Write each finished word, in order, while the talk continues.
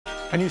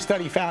A new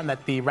study found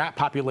that the rat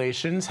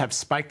populations have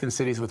spiked in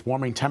cities with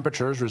warming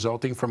temperatures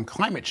resulting from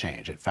climate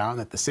change. It found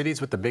that the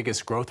cities with the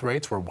biggest growth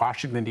rates were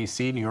Washington,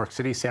 D.C., New York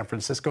City, San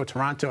Francisco,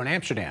 Toronto, and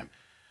Amsterdam.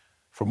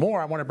 For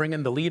more, I want to bring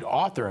in the lead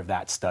author of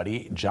that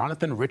study,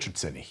 Jonathan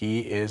Richardson.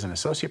 He is an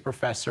associate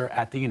professor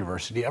at the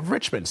University of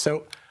Richmond.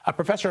 So,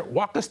 Professor,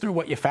 walk us through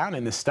what you found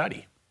in this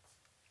study.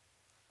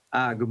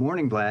 Good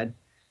morning, Vlad.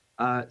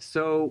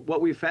 So what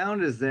we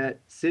found is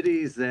that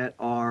cities that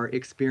are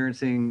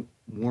experiencing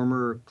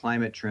warmer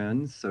climate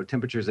trends, so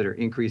temperatures that are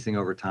increasing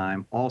over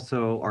time,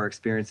 also are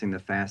experiencing the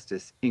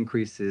fastest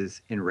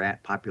increases in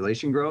rat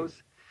population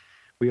growth.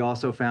 We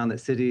also found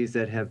that cities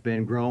that have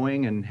been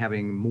growing and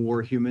having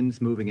more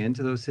humans moving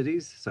into those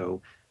cities,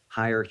 so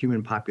higher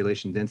human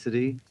population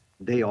density,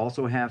 they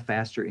also have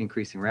faster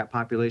increasing rat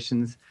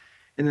populations.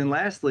 And then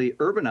lastly,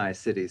 urbanized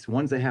cities,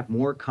 ones that have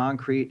more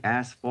concrete,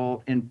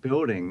 asphalt, and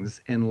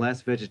buildings and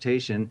less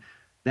vegetation,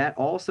 that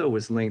also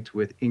was linked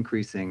with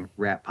increasing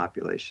rat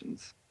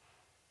populations.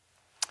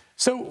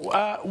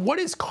 So what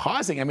is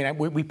causing, I mean,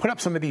 we put up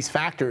some of these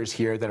factors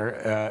here that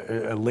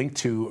are linked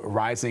to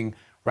rising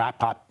rat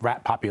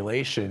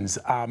populations.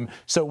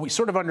 So we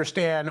sort of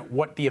understand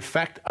what the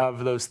effect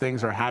of those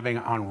things are having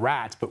on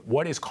rats, but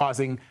what is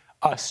causing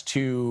us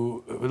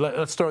to,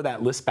 let's throw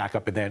that list back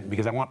up again,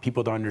 because I want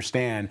people to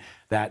understand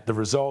that the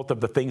result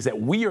of the things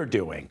that we are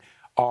doing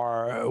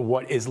are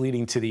what is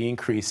leading to the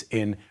increase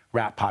in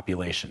rat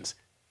populations.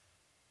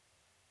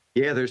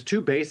 Yeah, there's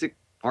two basic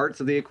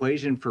parts of the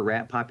equation for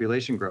rat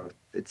population growth.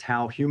 It's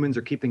how humans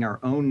are keeping our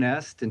own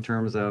nest in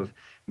terms of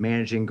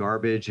managing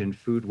garbage and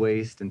food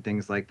waste and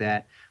things like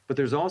that. But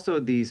there's also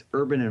these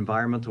urban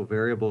environmental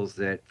variables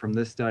that from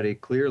this study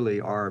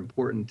clearly are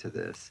important to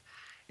this.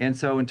 And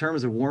so in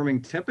terms of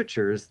warming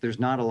temperatures, there's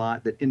not a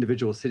lot that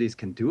individual cities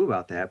can do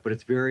about that, but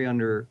it's very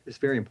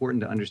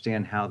important to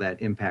understand how that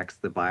impacts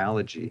the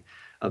biology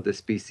of the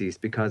species,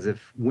 because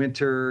if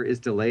winter is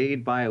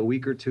delayed by a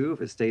week or two,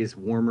 if it stays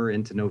warmer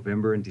into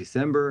November and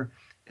December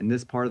in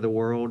this part of the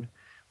world,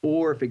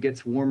 or if it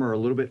gets warmer a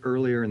little bit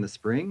earlier in the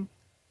spring,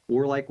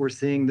 or like we're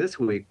seeing this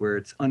week where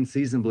it's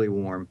unseasonably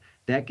warm,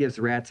 that gives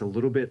rats a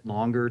little bit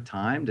longer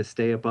time to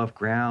stay above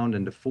ground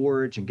and to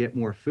forage and get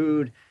more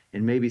food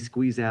and maybe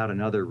squeeze out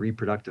another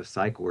reproductive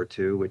cycle or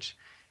two, which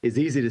is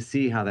easy to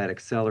see how that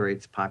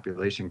accelerates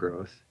population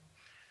growth.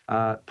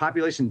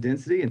 Population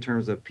density in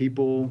terms of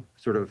people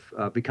sort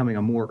of becoming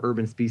a more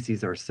urban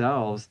species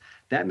ourselves,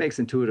 that makes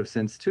intuitive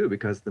sense too,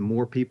 because the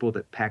more people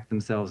that pack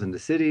themselves into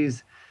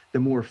cities, the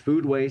more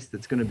food waste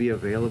that's going to be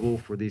available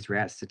for these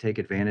rats to take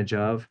advantage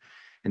of.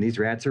 And these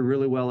rats are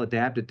really well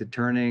adapted to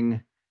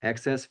turning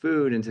excess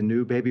food into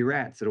new baby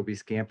rats that'll be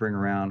scampering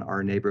around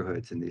our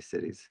neighborhoods in these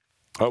cities.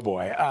 Oh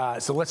boy!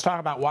 So let's talk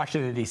about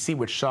Washington D.C.,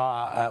 which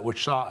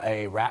saw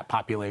a rat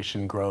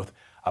population growth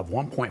of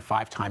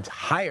 1.5 times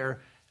higher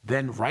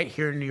than right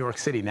here in New York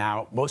City.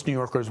 Now, most New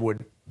Yorkers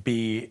would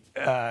be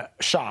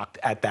shocked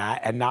at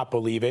that and not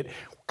believe it,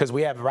 because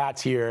we have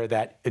rats here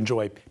that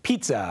enjoy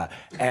pizza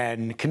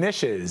and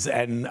knishes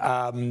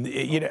and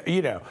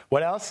you know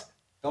what else?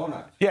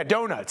 Donuts. Yeah,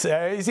 donuts.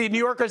 You see, New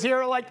Yorkers here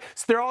are like,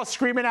 they're all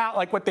screaming out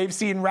like what they've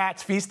seen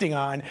rats feasting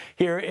on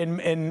here in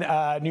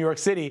New York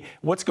City.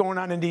 What's going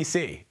on in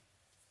D.C.?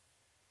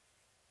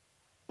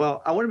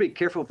 Well, I want to be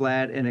careful,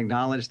 Vlad, and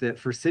acknowledge that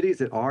for cities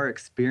that are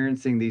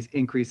experiencing these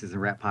increases in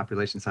rat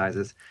population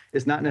sizes,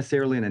 it's not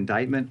necessarily an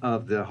indictment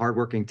of the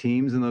hardworking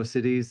teams in those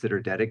cities that are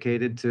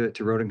dedicated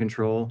to rodent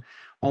control.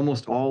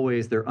 Almost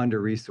always they're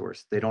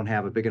under-resourced. They don't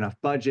have a big enough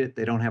budget.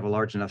 They don't have a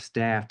large enough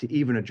staff to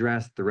even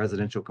address the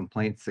residential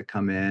complaints that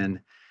come in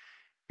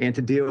and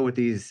to deal with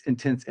these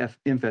intense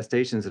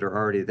infestations that are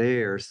already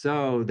there.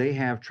 So they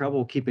have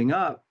trouble keeping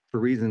up for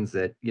reasons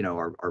that, you know,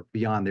 are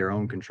beyond their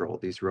own control,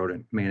 these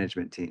rodent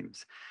management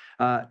teams.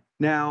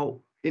 Now,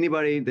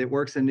 anybody that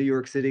works in New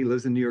York City,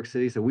 lives in New York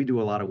City, so we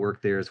do a lot of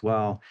work there as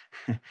well.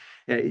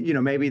 You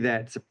know, maybe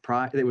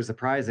it was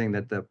surprising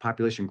that the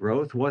population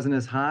growth wasn't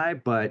as high,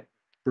 but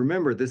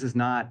remember, this is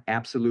not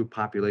absolute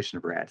population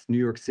of rats. New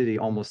York City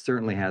almost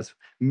certainly has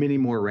many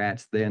more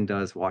rats than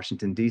does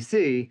Washington,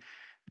 D.C.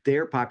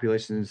 Their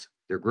populations,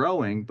 they're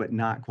growing, but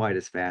not quite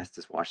as fast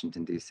as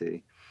Washington,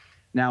 D.C.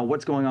 Now,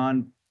 what's going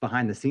on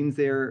behind the scenes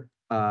there?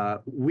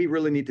 We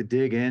really need to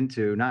dig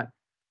into, not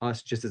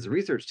us just as a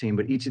research team,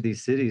 but each of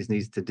these cities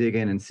needs to dig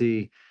in and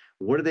see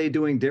what are they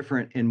doing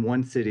different in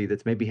one city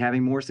that's maybe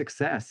having more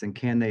success, and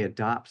can they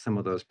adopt some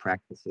of those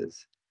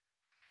practices?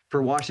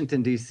 For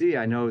Washington, D.C.,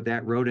 I know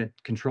that rodent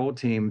control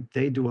team,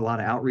 they do a lot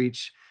of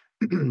outreach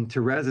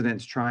to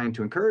residents trying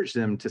to encourage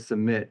them to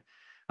submit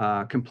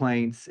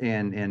complaints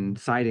and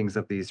sightings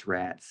of these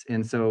rats.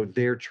 And so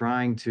they're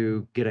trying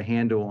to get a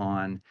handle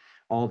on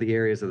all the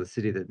areas of the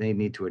city that they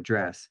need to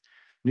address.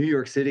 New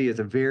York City is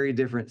a very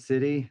different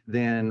city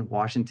than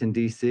Washington,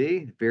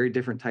 D.C., very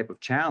different type of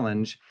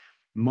challenge.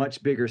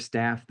 Much bigger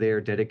staff there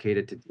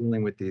dedicated to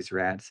dealing with these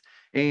rats.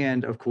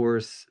 And of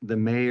course, the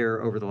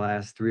mayor over the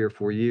last 3 or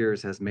 4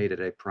 years has made it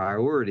a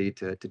priority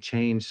to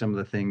change some of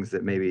the things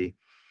that maybe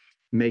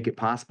make it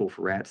possible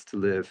for rats to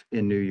live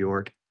in New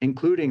York,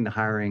 including the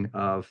hiring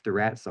of the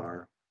rat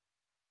czar.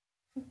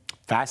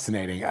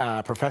 Fascinating.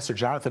 Professor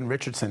Jonathan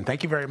Richardson,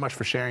 thank you very much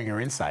for sharing your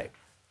insight.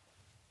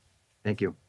 Thank you.